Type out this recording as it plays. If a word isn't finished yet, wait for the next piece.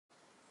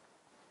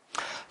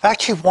I've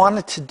actually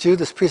wanted to do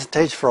this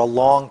presentation for a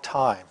long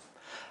time.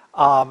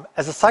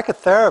 As a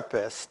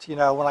psychotherapist,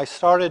 when I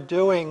started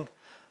doing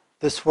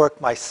this work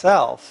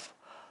myself,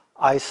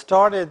 I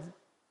started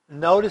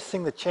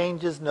noticing the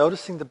changes,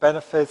 noticing the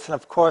benefits, and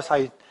of course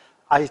I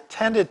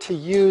tended to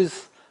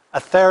use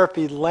a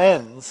therapy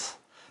lens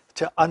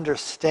to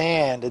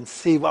understand and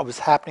see what was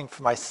happening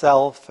for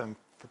myself and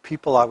for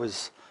people I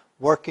was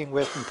working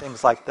with and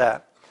things like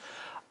that.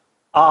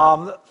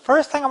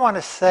 First thing I want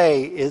to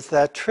say is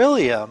that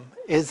Trillium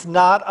is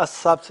not a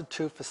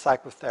substitute for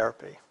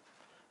psychotherapy,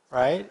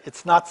 right?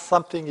 It's not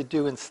something you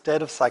do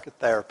instead of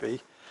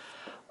psychotherapy.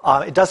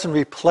 It doesn't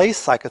replace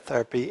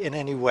psychotherapy in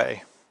any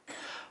way.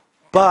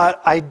 But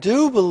I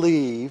do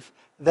believe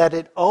that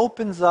it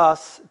opens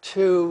us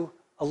to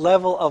a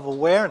level of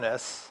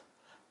awareness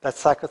that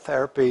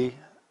psychotherapy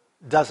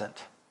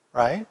doesn't,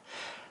 right?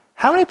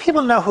 How many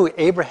people know who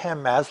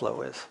Abraham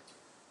Maslow is?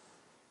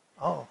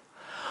 Oh.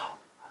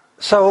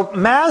 So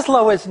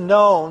Maslow is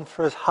known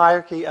for his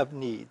hierarchy of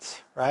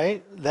needs,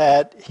 right?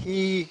 That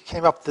he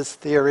came up with this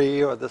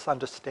theory or this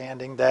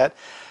understanding that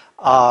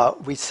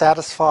we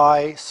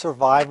satisfy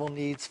survival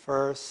needs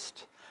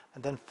first,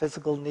 and then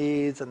physical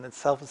needs, and then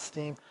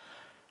self-esteem.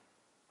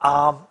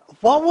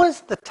 What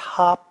was the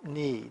top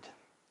need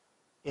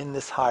in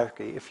this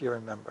hierarchy, if you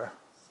remember?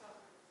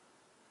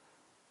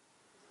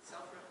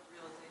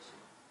 Self-realization.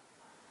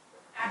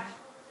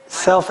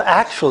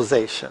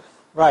 Self-actualization.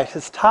 Right.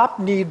 His top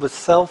need was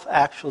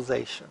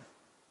self-actualization.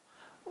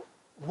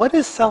 What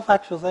is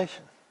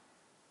self-actualization?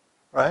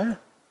 Right?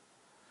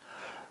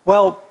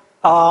 Well,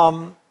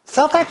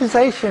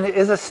 self-actualization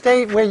is a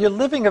state where you're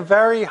living a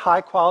very high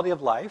quality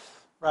of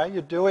life, right?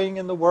 You're doing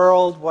in the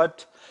world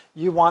what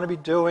you want to be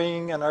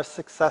doing and are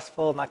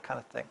successful and that kind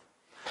of thing.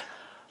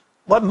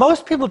 What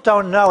most people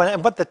don't know,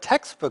 and what the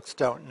textbooks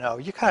don't know,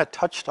 you kind of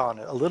touched on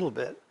it a little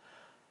bit,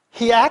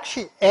 he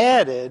actually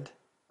added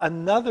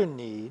another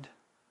need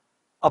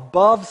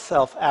above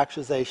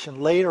self-actualization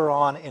later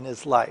on in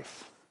his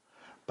life.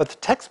 But the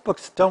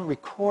textbooks don't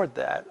record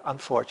that,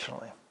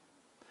 unfortunately.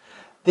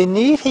 The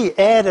need he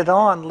added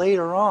on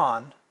later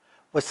on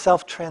was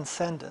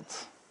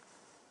self-transcendence,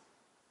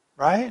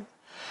 right?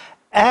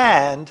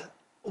 And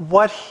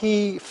what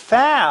he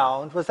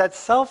found was that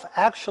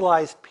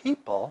self-actualized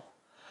people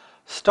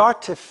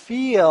start to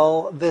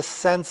feel this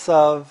sense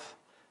of,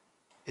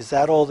 is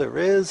that all there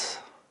is?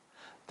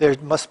 There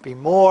must be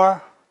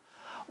more.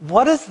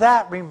 What does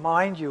that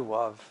remind you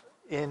of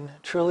in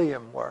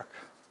Trillium work,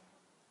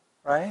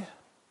 right?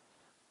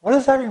 What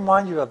does that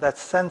remind you of, that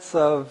sense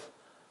of,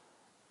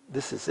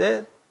 this is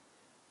it?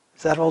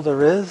 Is that all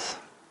there is?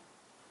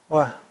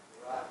 What?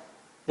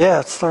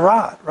 Yeah, it's the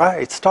rot,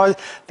 right? It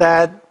starts,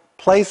 that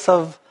place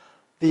of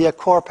the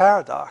core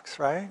paradox,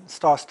 right? It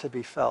starts to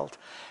be felt.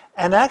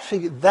 And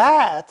actually,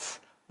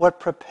 that's what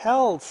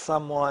propelled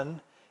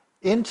someone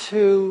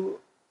into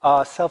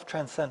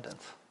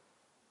self-transcendence.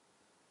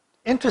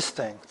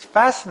 Interesting. It's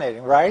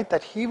fascinating, right?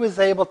 That he was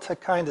able to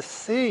kind of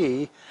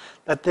see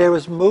that there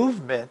was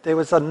movement. There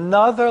was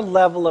another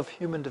level of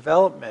human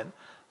development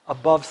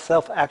above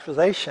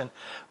self-actualization,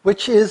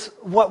 which is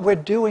what we're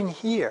doing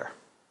here,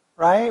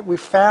 right? We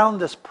found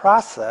this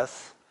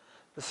process,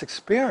 this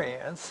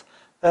experience,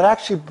 that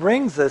actually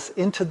brings us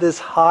into this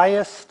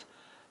highest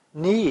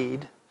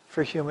need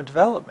for human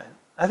development.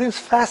 I think it's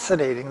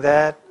fascinating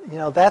that,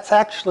 that's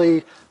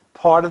actually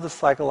part of the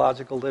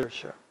psychological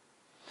literature.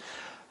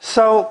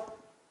 So,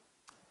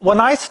 when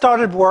I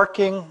started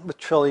working with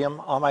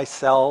Trillium on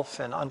myself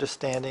and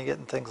understanding it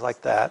and things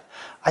like that,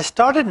 I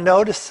started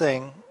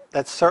noticing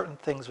that certain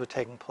things were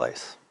taking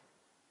place.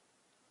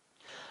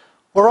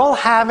 We're all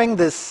having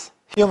this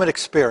human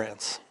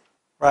experience,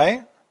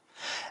 right?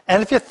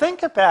 And if you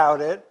think about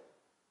it,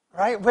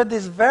 right, we're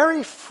these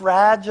very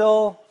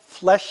fragile,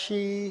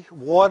 fleshy,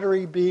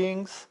 watery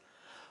beings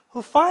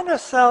who find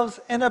ourselves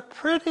in a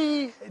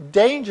pretty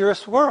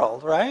dangerous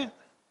world, right?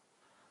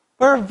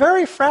 We're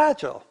very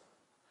fragile.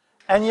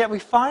 And yet we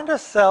find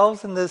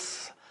ourselves in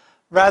this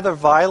rather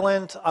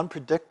violent,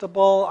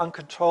 unpredictable,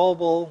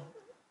 uncontrollable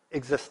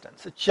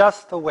existence. It's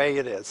just the way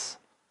it is.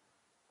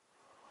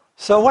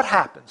 So what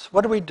happens?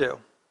 What do?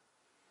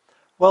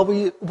 Well,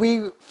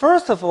 we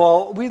first of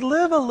all, we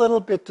live a little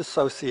bit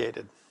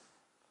dissociated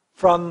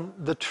from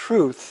the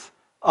truth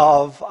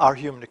of our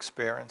human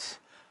experience.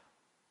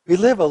 We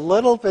live a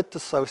little bit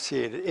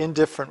dissociated in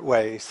different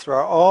ways through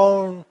our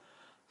own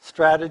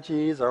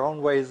strategies, our own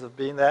ways of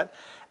being that.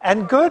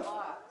 And good,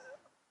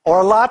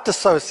 or a lot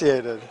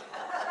dissociated.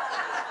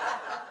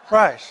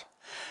 Right.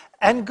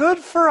 And good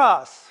for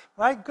us,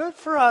 right? Good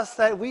for us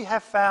that we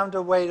have found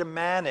a way to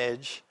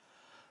manage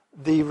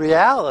the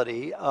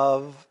reality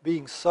of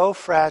being so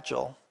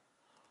fragile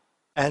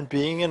and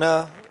being in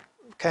a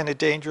kind of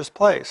dangerous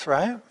place,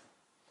 right?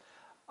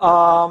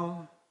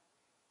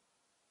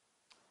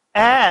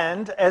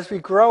 And as we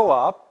grow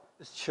up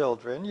as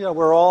children,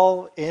 we're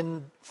all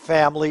in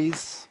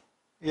families,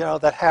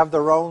 that have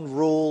their own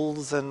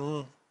rules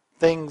and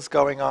things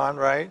going on,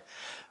 right?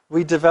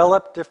 We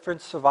develop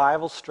different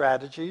survival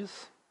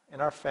strategies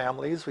in our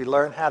families. We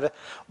learn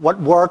what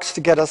works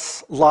to get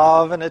us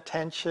love and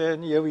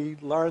attention. We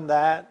learn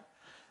that.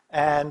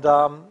 And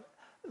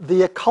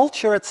the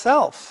culture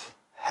itself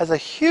has a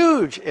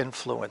huge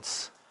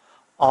influence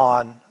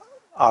on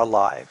our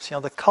lives.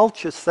 The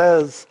culture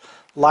says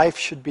life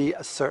should be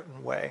a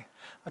certain way.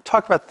 I'll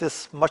talk about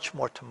this much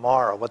more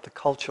tomorrow, what the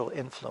cultural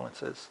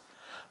influence is.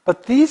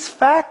 But these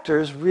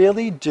factors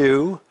really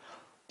do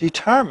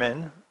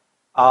determine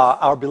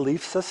our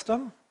belief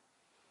system,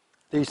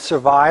 the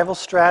survival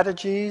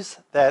strategies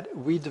that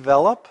we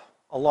develop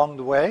along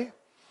the way.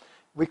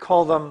 We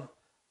call them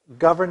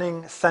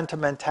governing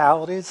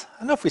sentimentalities. I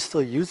don't know if we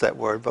still use that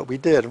word, but we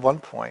did at one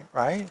point,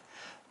 right?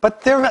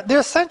 But they're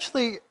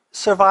essentially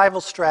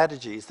survival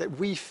strategies that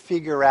we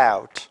figure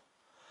out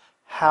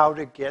how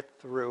to get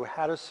through,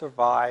 how to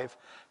survive,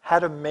 how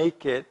to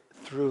make it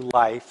through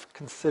life,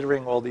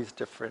 considering all these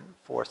different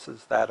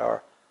forces that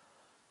are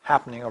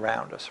happening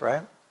around us,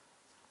 right?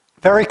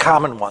 Very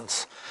common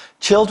ones.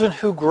 Children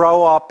who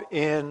grow up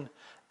in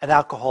an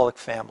alcoholic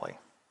family,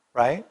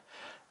 right?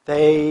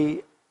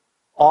 They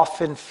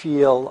often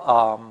feel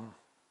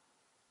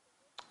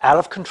out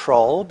of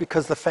control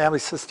because the family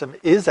system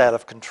is out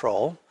of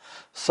control.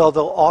 So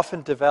they'll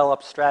often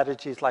develop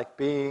strategies like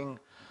being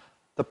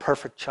the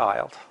perfect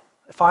child.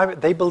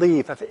 They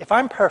believe, if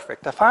I'm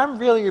perfect, if I'm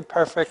really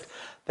perfect,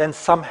 then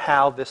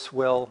somehow this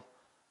will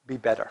be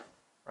better,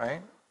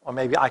 right? Or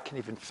maybe I can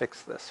even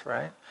fix this,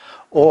 right?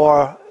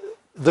 Or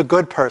the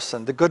good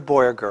person, the good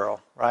boy or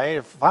girl, right?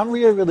 If I'm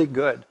really, really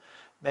good,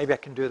 maybe I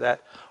can do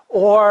that.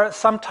 Or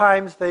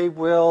sometimes they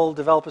will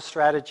develop a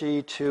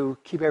strategy to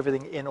keep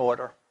everything in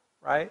order,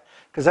 right?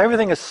 Because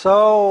everything is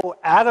so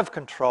out of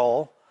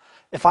control.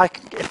 If I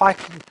can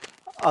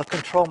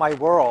control my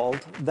world,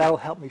 that'll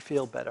help me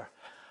feel better.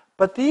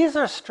 But these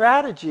are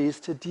strategies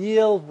to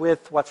deal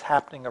with what's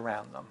happening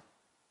around them.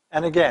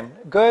 And again,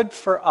 good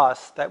for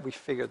us that we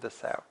figured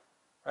this out,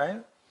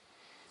 right?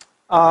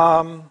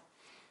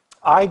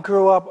 I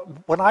grew up,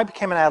 when I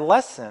became an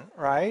adolescent,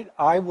 right,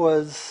 I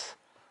was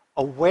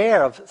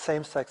aware of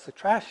same-sex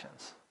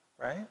attractions,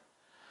 right?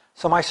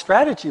 So my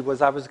strategy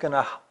was I was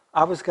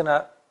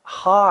gonna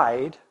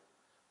hide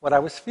what I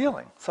was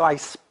feeling. So I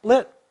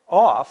split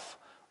off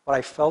what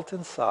I felt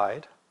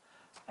inside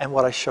and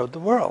what I showed the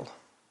world.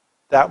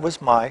 That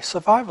was my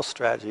survival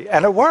strategy,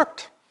 and it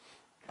worked.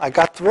 I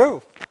got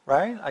through,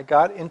 right? I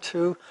got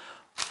into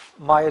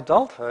my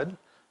adulthood.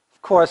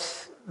 Of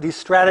course, these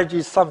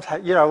strategies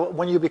sometimes,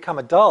 when you become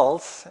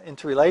adults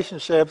into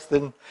relationships,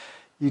 then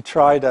you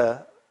try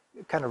to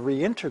kind of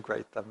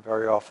reintegrate them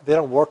very often. They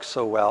don't work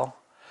so well.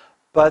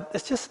 But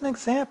it's just an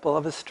example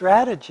of a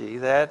strategy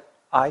that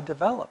I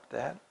developed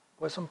that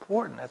was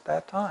important at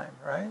that time,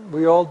 right?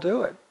 We all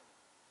do it.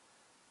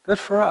 Good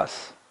for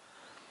us.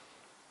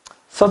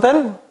 So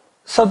then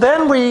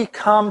we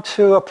come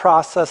to a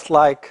process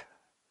like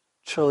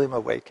Trillium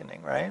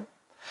Awakening, right?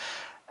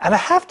 And I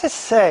have to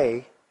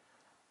say,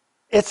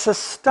 it's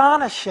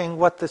astonishing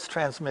what this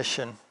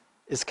transmission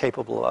is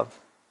capable of.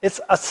 It's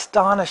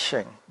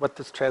astonishing what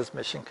this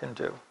transmission can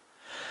do.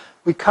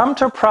 We come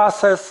to a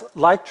process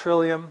like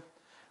Trillium,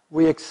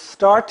 we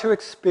start to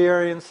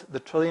experience the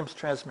Trillium's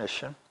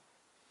transmission,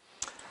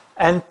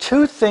 and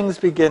two things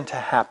begin to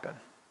happen.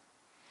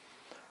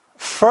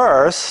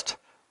 First,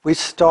 we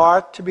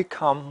start to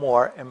become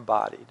more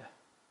embodied,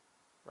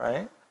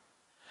 right?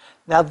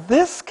 Now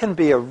this can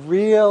be a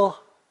real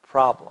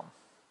problem,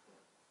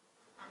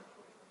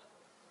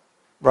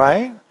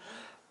 right?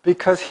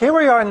 Because here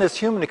we are in this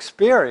human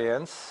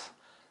experience,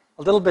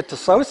 a little bit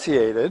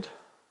dissociated,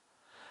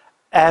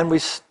 and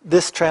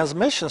this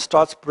transmission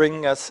starts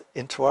bringing us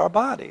into our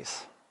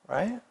bodies,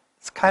 right?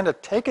 It's kind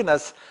of taken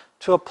us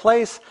to a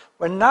place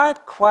we're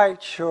not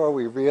quite sure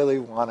we really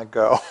want to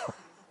go,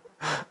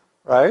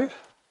 right?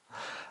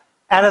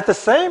 And at the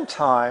same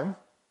time,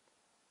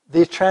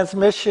 the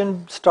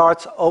transmission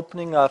starts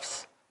opening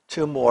us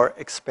to more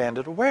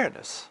expanded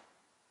awareness,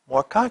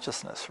 more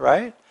consciousness,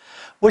 right?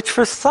 Which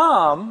for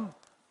some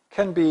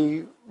can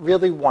be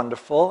really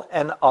wonderful,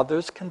 and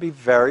others can be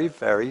very,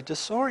 very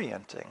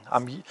disorienting.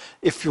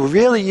 If you're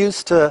really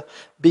used to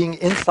being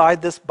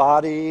inside this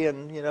body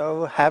and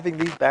having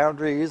these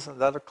boundaries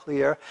that are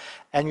clear,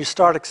 and you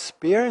start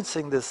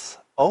experiencing this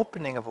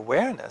opening of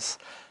awareness,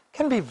 it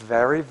can be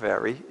very,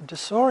 very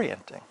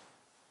disorienting,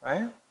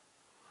 right?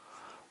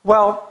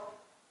 Well,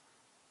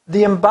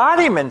 the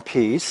embodiment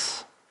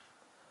piece,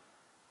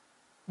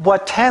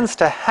 what tends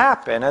to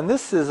happen, and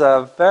this is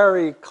a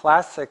very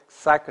classic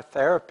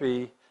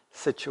psychotherapy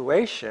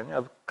situation.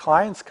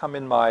 Clients come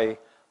in my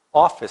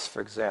office,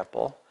 for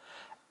example,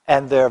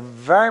 and they're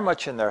very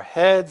much in their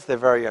heads, they're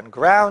very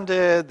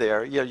ungrounded,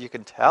 you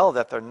can tell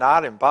that they're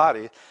not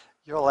embodied.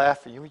 You're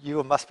laughing,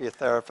 you must be a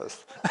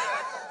therapist.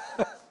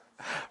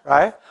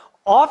 Right?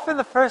 Often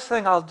the first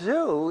thing I'll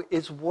do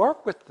is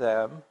work with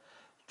them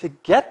to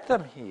get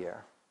them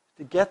here,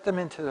 to get them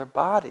into their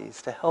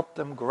bodies, to help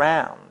them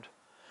ground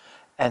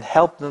and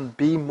help them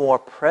be more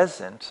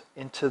present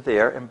into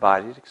their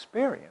embodied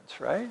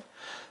experience, right?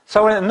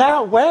 So in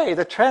that way,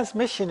 the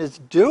transmission is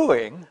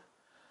doing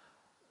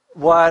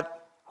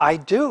what I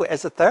do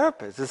as a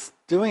therapist. It's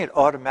doing it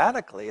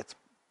automatically. It's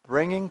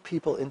bringing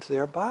people into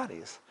their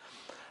bodies.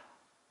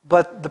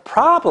 But the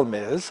problem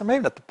is, or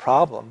maybe not the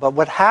problem, but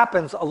what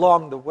happens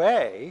along the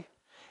way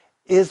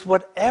is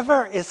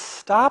whatever is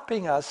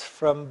stopping us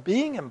from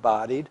being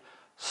embodied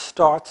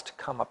starts to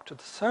come up to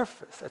the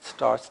surface. It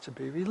starts to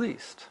be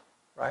released,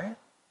 right?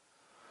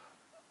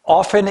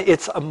 Often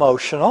it's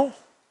emotional.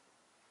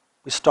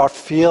 We start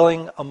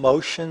feeling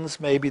emotions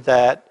maybe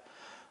that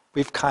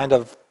we've kind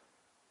of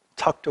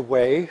tucked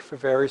away for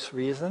various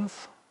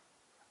reasons.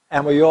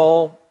 And we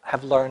all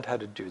have learned how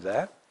to do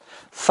that.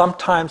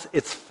 Sometimes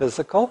it's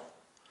physical.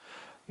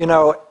 You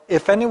know,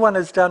 if anyone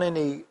has done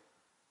any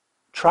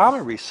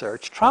trauma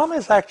research, trauma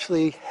is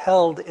actually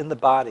held in the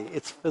body.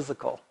 It's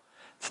physical.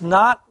 It's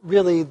not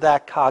really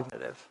that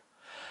cognitive.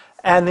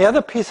 And the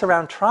other piece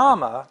around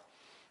trauma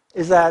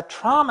is that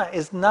trauma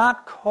is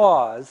not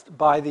caused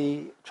by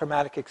the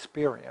traumatic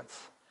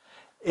experience.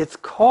 It's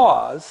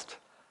caused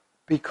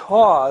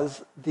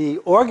because the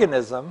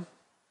organism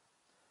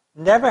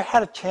never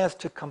had a chance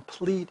to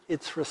complete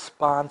its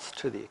response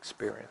to the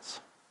experience,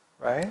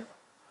 right?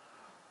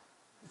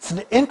 It's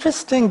an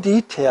interesting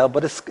detail,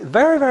 but it's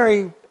very,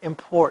 very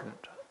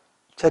important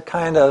to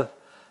kind of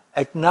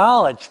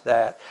acknowledge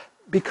that,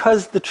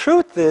 because the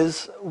truth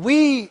is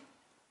we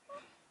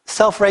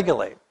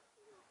self-regulate.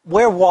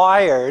 We're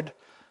wired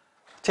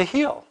to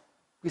heal.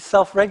 We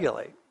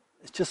self-regulate.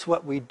 It's just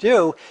what we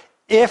do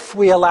if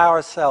we allow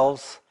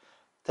ourselves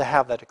to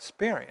have that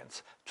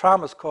experience.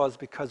 Trauma is caused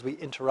because we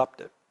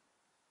interrupt it.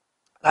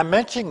 I'm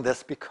mentioning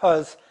this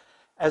because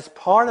as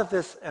part of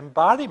this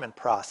embodiment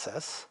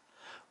process,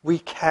 we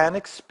can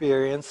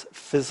experience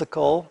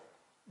physical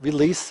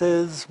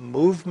releases,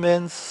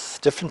 movements,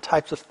 different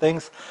types of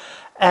things.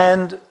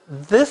 And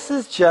this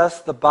is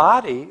just the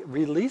body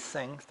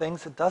releasing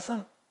things it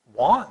doesn't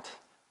want,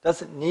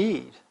 doesn't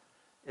need.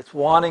 It's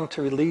wanting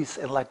to release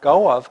and let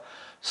go of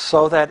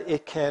so that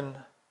it can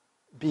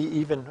be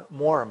even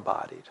more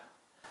embodied.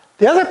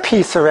 The other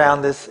piece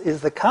around this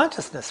is the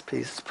consciousness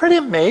piece. It's pretty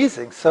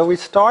amazing. So we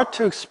start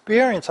to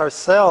experience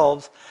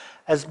ourselves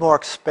as more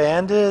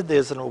expanded.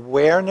 There's an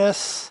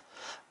awareness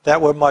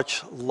that we're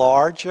much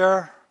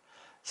larger.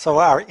 So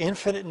our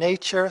infinite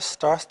nature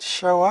starts to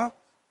show up.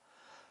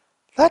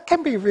 That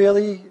can be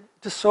really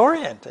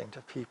disorienting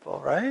to people,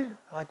 right?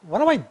 Like, what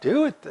do I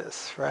do with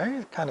this,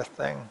 right? Kind of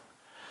thing.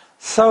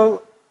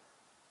 So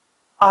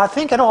I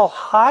think it all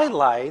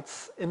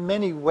highlights, in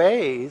many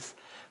ways,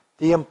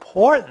 the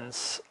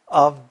importance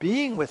of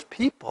being with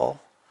people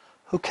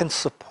who can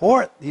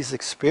support these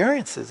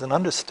experiences and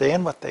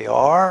understand what they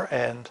are,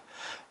 and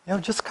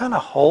just kind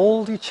of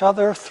hold each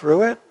other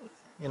through it.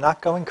 You're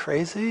not going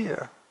crazy,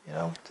 or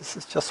this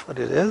is just what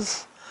it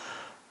is,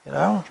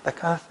 that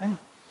kind of thing.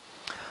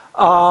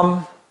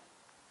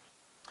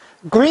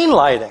 Green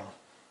lighting.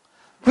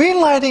 Green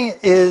lighting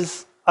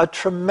is a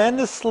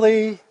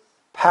tremendously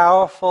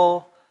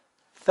powerful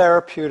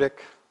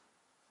therapeutic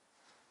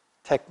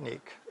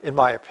technique, in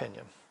my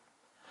opinion.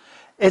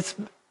 It's,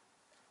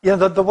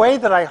 the way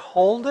that I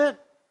hold it,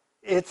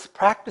 it's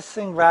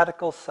practicing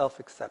radical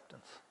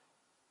self-acceptance.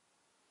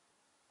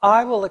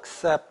 I will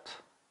accept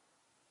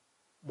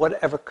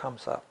whatever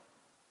comes up.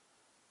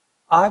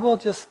 I will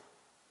just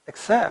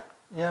accept,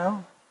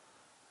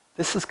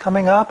 this is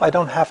coming up. I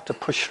don't have to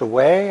push it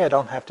away. I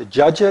don't have to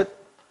judge it.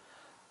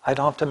 I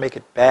don't have to make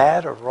it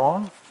bad or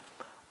wrong.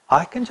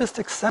 I can just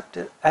accept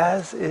it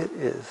as it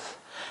is.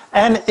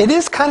 And it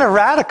is kind of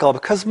radical,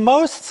 because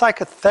most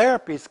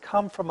psychotherapies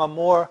come from a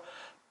more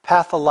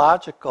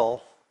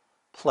pathological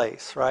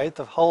place, right?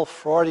 The whole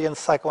Freudian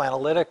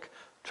psychoanalytic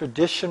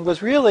tradition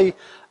was really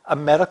a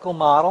medical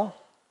model.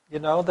 They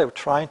were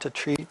trying to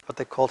treat what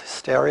they called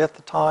hysteria at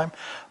the time.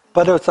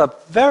 But it was a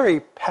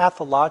very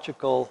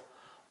pathological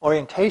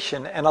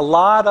orientation, and a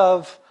lot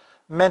of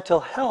mental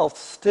health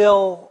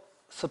still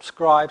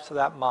subscribes to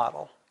that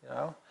model.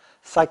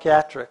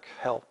 Psychiatric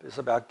help is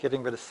about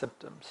getting rid of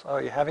symptoms. Oh,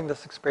 you're having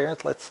this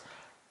experience? Let's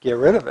get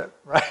rid of it,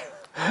 right?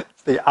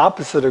 It's the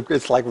opposite of,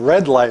 it's like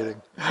red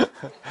lighting.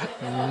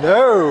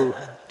 No,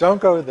 don't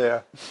go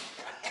there.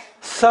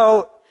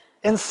 So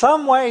in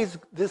some ways,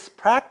 this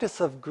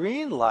practice of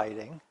green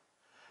lighting,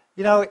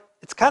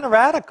 it's kind of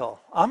radical.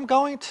 I'm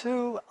going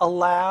to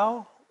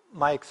allow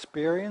my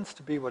experience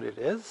to be what it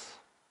is,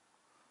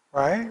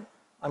 right?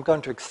 I'm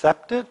going to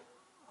accept it.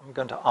 I'm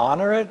going to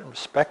honor it and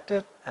respect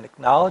it and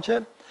acknowledge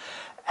it.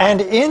 And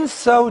in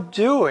so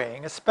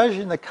doing,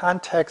 especially in the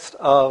context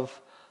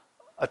of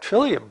a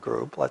Trillium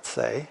group, let's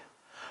say,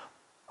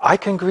 I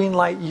can green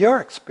light your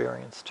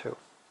experience too.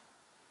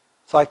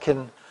 So I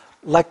can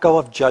let go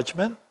of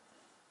judgment.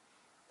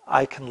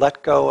 I can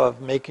let go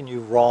of making you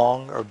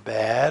wrong or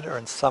bad or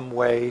in some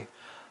way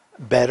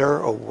better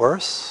or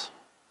worse.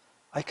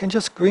 I can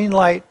just green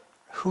light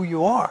who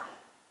you are.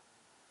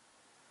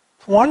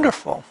 It's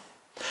wonderful.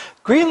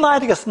 Green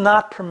lighting is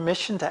not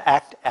permission to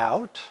act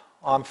out.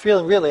 I'm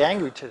feeling really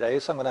angry today,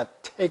 so I'm going to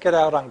take it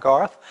out on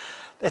Garth.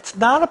 It's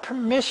not a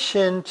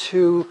permission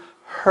to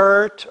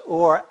hurt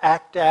or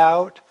act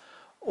out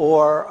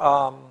or,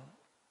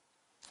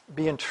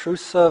 be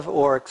intrusive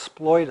or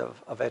exploitive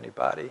of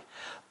anybody,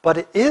 but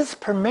it is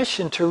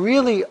permission to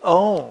really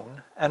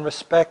own and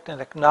respect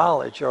and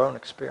acknowledge your own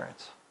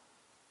experience.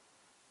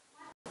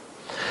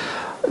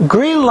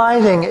 Green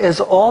lighting is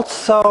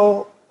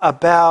also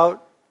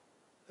about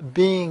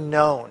being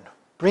known,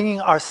 bringing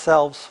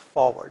ourselves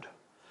forward.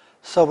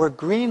 So we're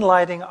green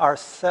lighting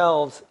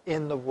ourselves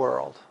in the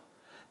world.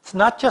 It's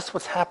not just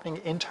what's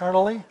happening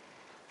internally,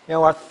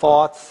 our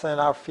thoughts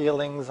and our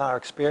feelings, our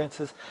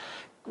experiences.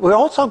 We're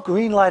also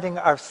green lighting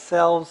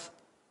ourselves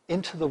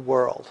into the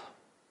world,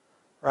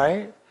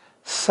 right?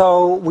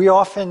 So we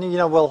often,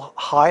 will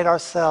hide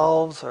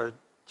ourselves or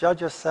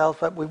judge ourselves,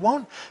 but we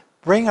won't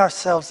bring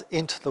ourselves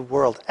into the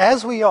world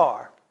as we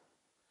are.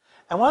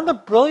 And one of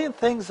the brilliant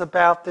things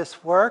about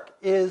this work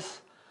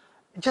is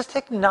just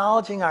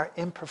acknowledging our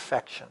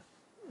imperfection.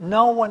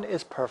 No one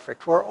is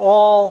perfect. We're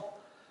all,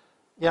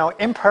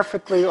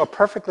 imperfectly or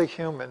perfectly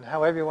human,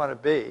 however you want to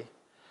be.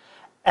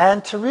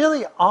 And to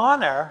really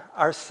honor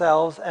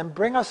ourselves and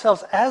bring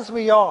ourselves as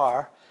we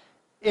are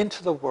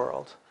into the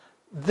world.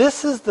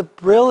 This is the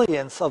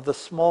brilliance of the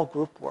small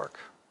group work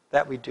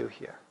that we do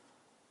here.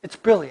 It's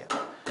brilliant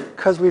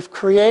because we've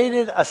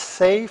created a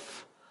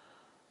safe,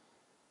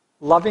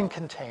 loving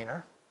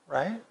container,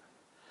 right?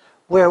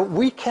 Where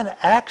we can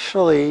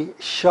actually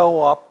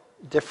show up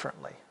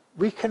differently.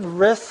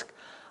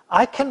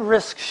 I can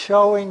risk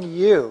showing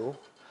you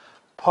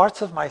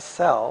parts of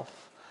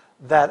myself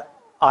that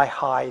I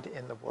hide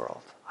in the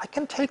world. I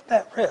can take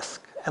that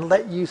risk and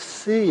let you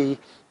see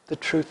the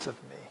truth of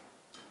me,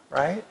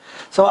 right?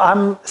 So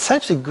I'm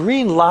essentially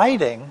green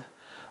lighting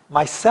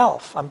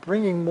myself. I'm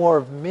bringing more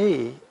of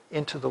me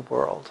into the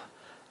world.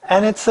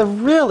 And it's a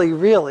really,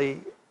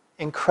 really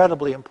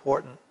incredibly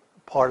important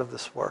part of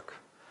this work,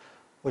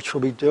 which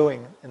we'll be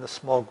doing in the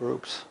small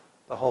groups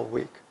the whole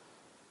week.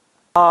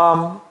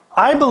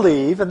 I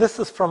believe, and this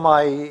is from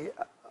my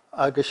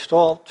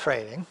Gestalt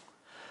training,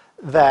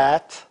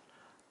 that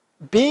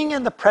being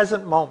in the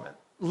present moment,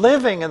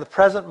 living in the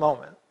present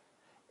moment,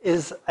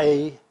 is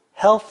a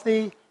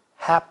healthy,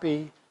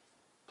 happy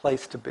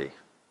place to be,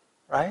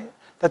 right?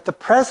 That the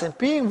present,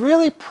 being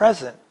really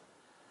present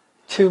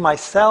to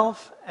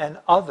myself and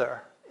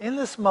other in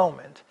this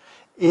moment,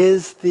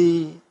 is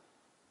the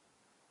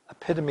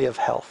epitome of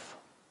health.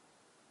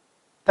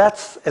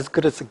 That's as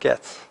good as it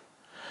gets.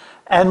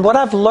 And what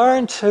I've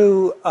learned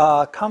to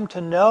come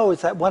to know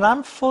is that when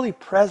I'm fully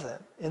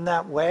present in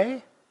that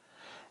way,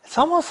 it's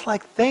almost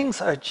like things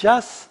are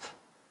just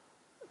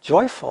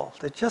joyful.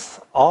 They just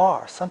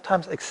are,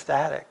 sometimes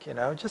ecstatic,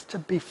 just to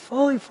be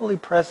fully, fully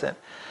present.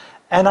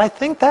 And I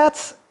think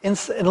that's, in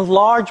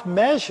large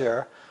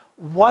measure,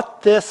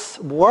 what this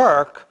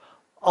work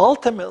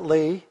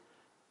ultimately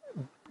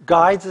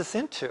guides us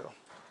into.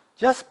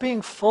 Just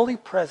being fully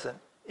present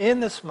in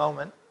this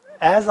moment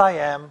as I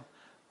am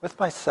with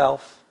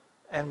myself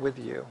and with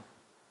you.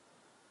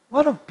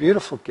 What a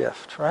beautiful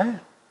gift, right?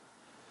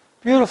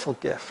 Beautiful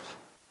gift.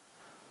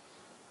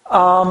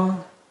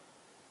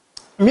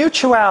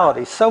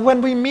 Mutuality. So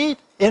when we meet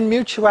in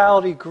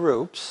mutuality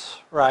groups,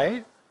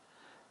 right,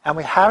 and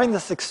we're having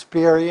this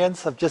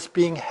experience of just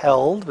being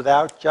held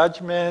without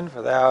judgment,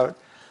 without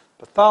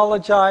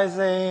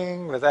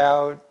pathologizing,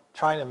 without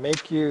trying to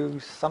make you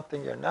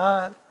something you're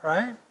not,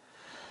 right?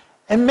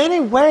 In many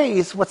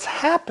ways, what's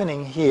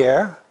happening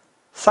here,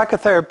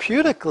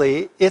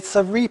 psychotherapeutically, it's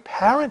a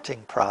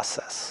reparenting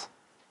process,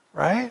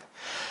 right?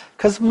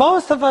 Because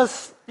most of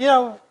us,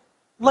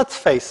 let's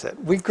face it,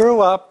 we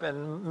grew up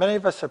and many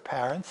of us are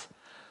parents.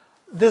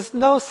 There's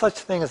no such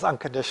thing as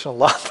unconditional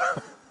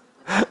love.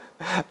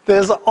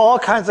 There's all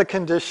kinds of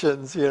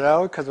conditions,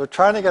 because we're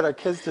trying to get our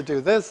kids to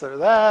do this or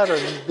that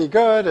and be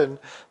good and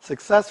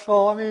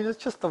successful. I mean,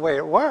 it's just the way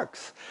it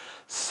works.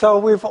 So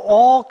we've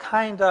all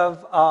kind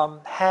of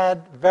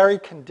had very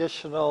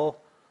conditional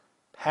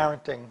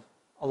parenting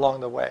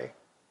along the way.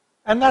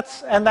 And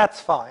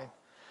that's fine.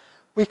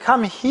 We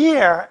come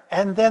here,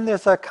 and then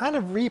there's a kind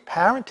of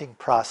reparenting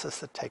process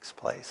that takes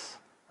place,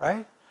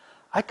 right?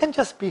 I can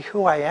just be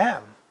who I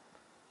am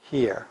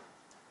here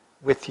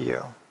with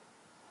you.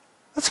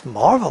 That's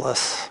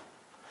marvelous,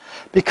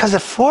 because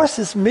it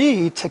forces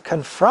me to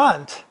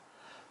confront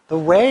the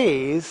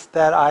ways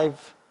that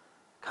I've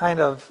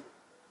kind of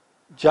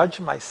judged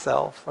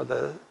myself, or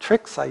the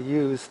tricks I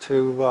use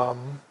to,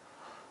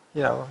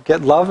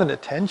 get love and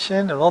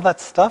attention and all that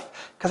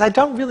stuff, because I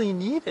don't really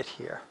need it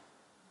here.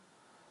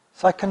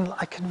 So I can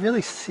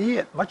really see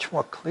it much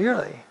more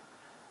clearly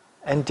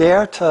and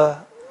dare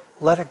to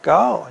let it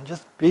go and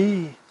just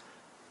be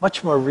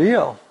much more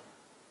real,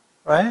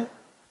 right?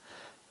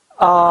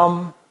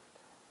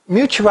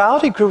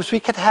 Mutuality groups, we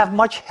could have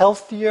much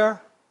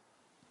healthier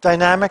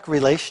dynamic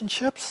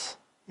relationships.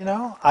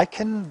 I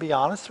can be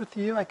honest with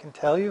you. I can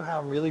tell you how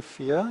I'm really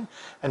feeling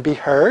and be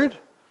heard,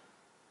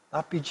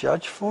 not be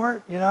judged for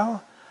it,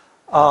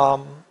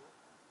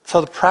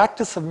 So the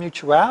practice of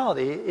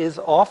mutuality is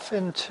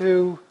often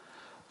to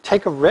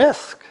take a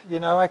risk.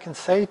 I can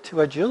say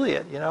to a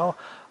Juliet,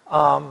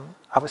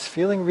 I was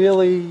feeling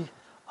really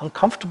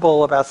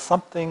uncomfortable about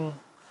something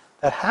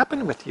that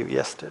happened with you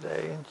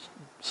yesterday. And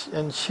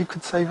And she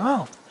could say,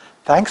 well,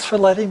 thanks for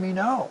letting me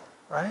know,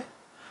 right?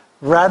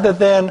 Rather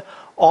than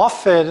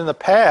often in the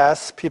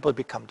past, people had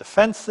become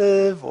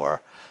defensive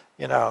or,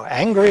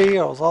 angry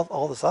or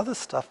all this other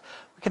stuff.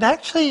 We can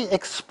actually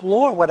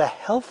explore what a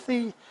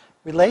healthy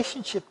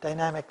relationship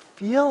dynamic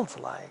feels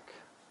like.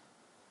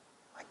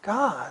 My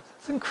God,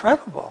 it's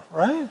incredible,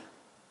 right?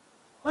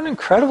 What an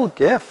incredible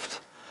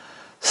gift.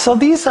 So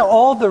these are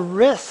all the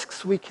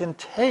risks we can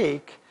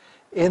take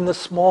in the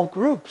small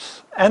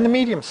groups and the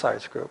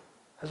medium-sized group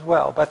as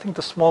well. But I think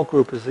the small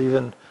group is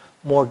even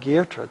more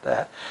geared toward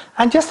that.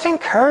 And just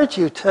encourage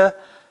you to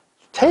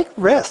take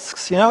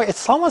risks.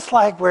 It's almost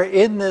like we're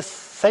in this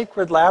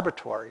sacred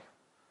laboratory.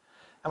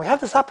 And we have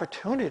this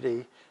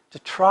opportunity to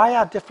try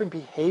out different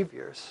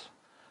behaviors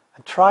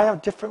and try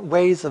out different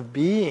ways of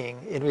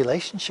being in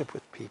relationship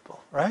with people,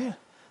 right?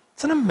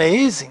 It's an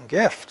amazing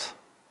gift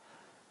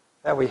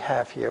that we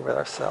have here with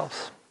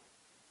ourselves.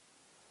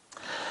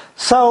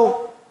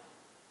 So,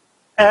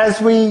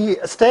 as we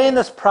stay in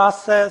this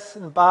process,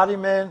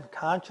 embodiment,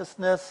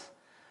 consciousness,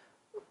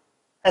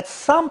 at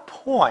some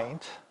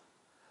point,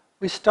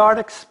 we start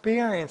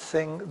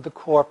experiencing the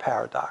core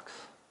paradox.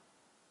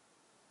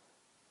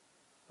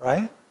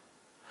 Right?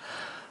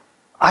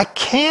 I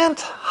can't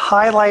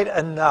highlight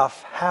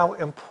enough how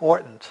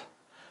important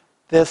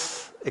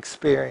this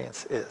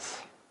experience is.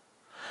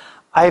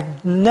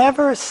 I've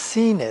never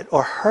seen it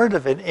or heard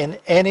of it in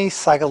any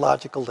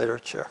psychological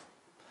literature.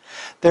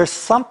 There's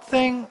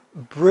something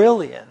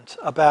brilliant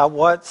about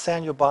what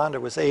Samuel Bonder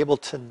was able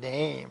to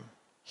name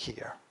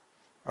here.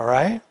 All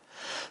right?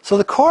 So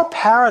the core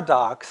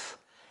paradox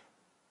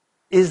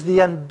is the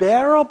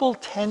unbearable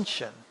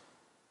tension.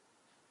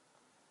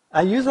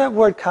 I use that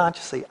word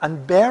consciously,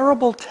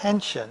 unbearable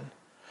tension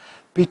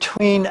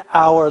between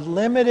our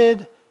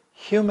limited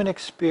human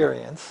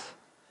experience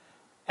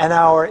and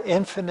our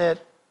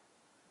infinite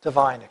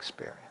divine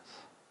experience.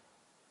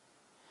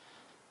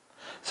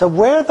 So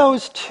where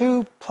those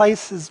two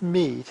places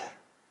meet,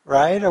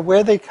 right, or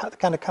where they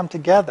kind of come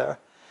together,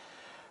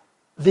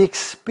 the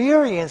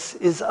experience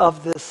is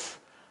of this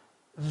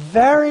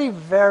very,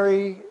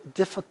 very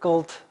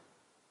difficult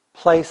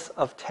place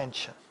of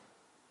tension.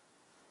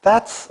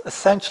 That's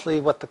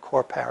essentially what the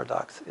core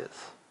paradox is.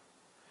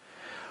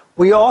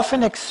 We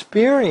often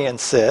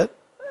experience it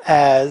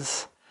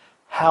as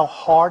how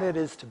hard it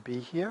is to be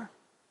here,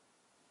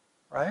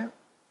 right?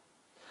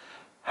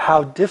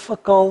 How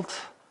difficult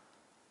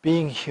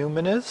being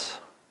human is.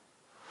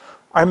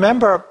 I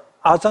remember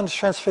I was on a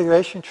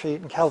Transfiguration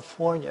Retreat in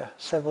California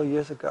several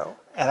years ago,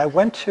 and I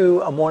went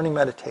to a morning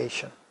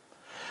meditation.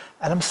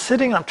 And I'm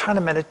sitting, I'm trying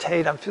to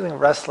meditate, I'm feeling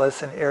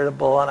restless and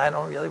irritable, and I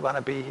don't really want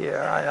to be here.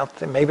 I don't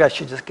think, maybe I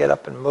should just get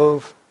up and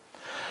move.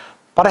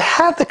 But I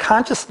had the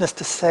consciousness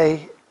to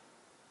say,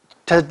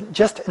 to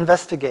just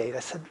investigate. I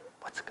said,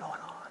 what's going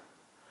on?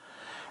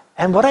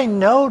 And what I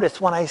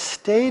noticed when I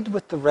stayed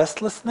with the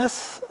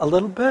restlessness a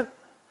little bit,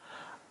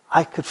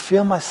 I could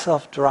feel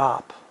myself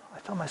drop. I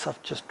felt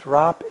myself just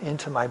drop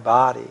into my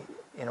body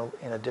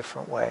in a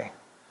different way.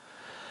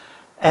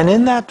 And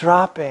in that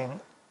dropping,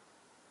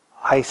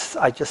 I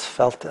just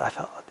felt it. I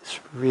felt it's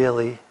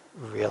really,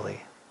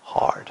 really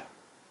hard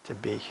to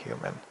be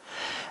human.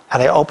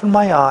 And I opened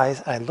my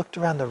eyes and I looked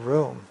around the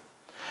room,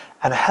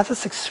 and I had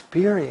this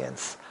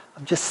experience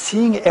of just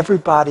seeing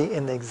everybody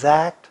in the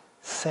exact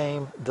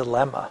same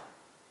dilemma.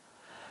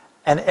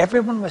 And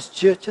everyone was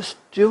just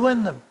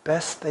doing the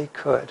best they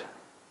could.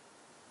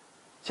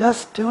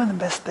 Just doing the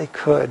best they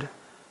could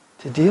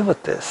to deal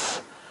with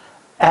this.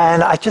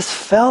 And I just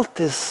felt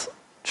this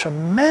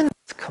tremendous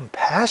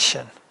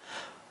compassion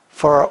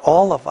for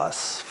all of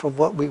us, for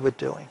what we were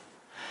doing.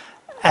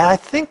 And I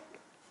think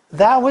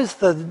that was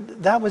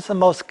the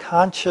most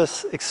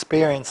conscious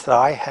experience that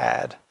I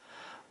had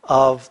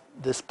of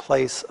this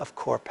place of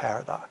core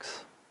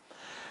paradox.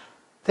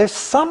 There's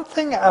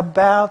something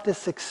about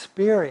this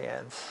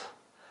experience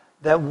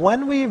that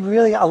when we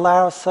really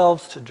allow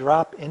ourselves to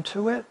drop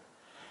into it,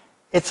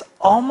 it's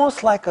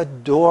almost like a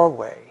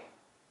doorway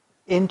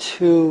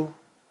into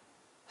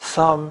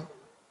some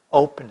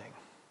opening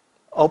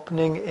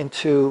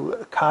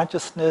into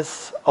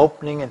consciousness,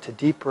 opening into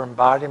deeper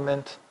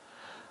embodiment.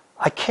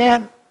 I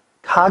can't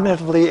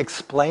cognitively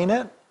explain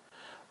it,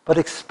 but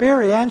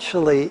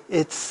experientially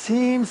it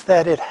seems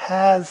that it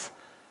has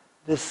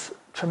this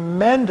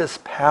tremendous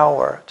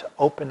power to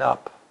open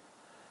up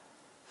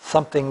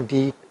something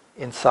deep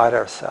inside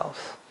ourselves.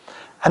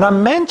 And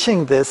I'm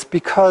mentioning this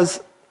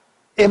because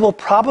it will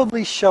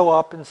probably show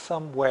up in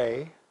some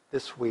way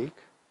this week.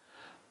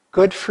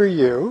 Good for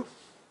you.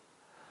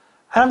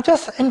 And I'm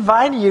just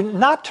inviting you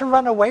not to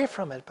run away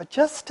from it, but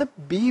just to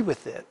be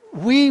with it.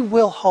 We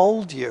will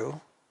hold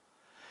you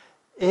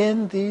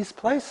in these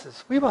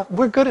places.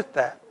 We're good at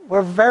that.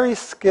 We're very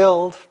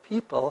skilled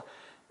people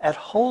at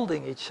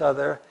holding each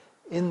other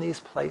in these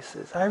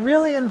places. I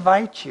really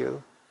invite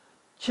you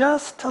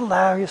just to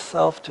allow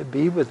yourself to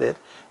be with it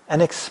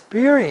and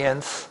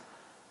experience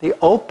the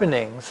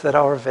openings that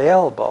are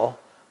available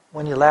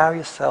when you allow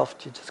yourself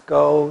to just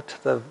go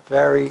to the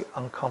very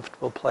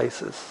uncomfortable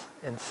places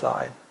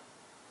inside.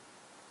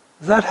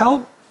 Does that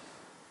help?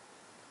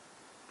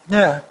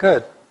 Yeah,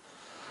 good.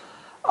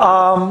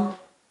 And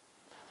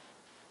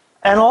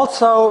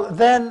also,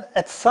 then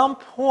at some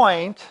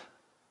point,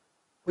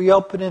 we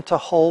open into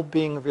whole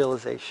being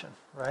realization,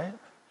 right?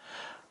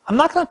 I'm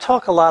not going to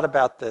talk a lot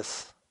about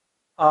this.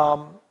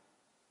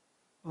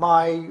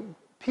 My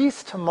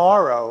piece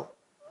tomorrow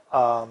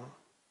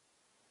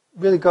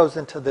really goes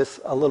into this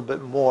a little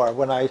bit more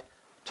when I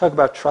talk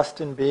about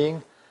trust in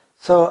being.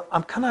 So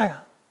I'm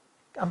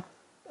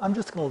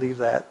just going to leave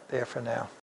that there for now.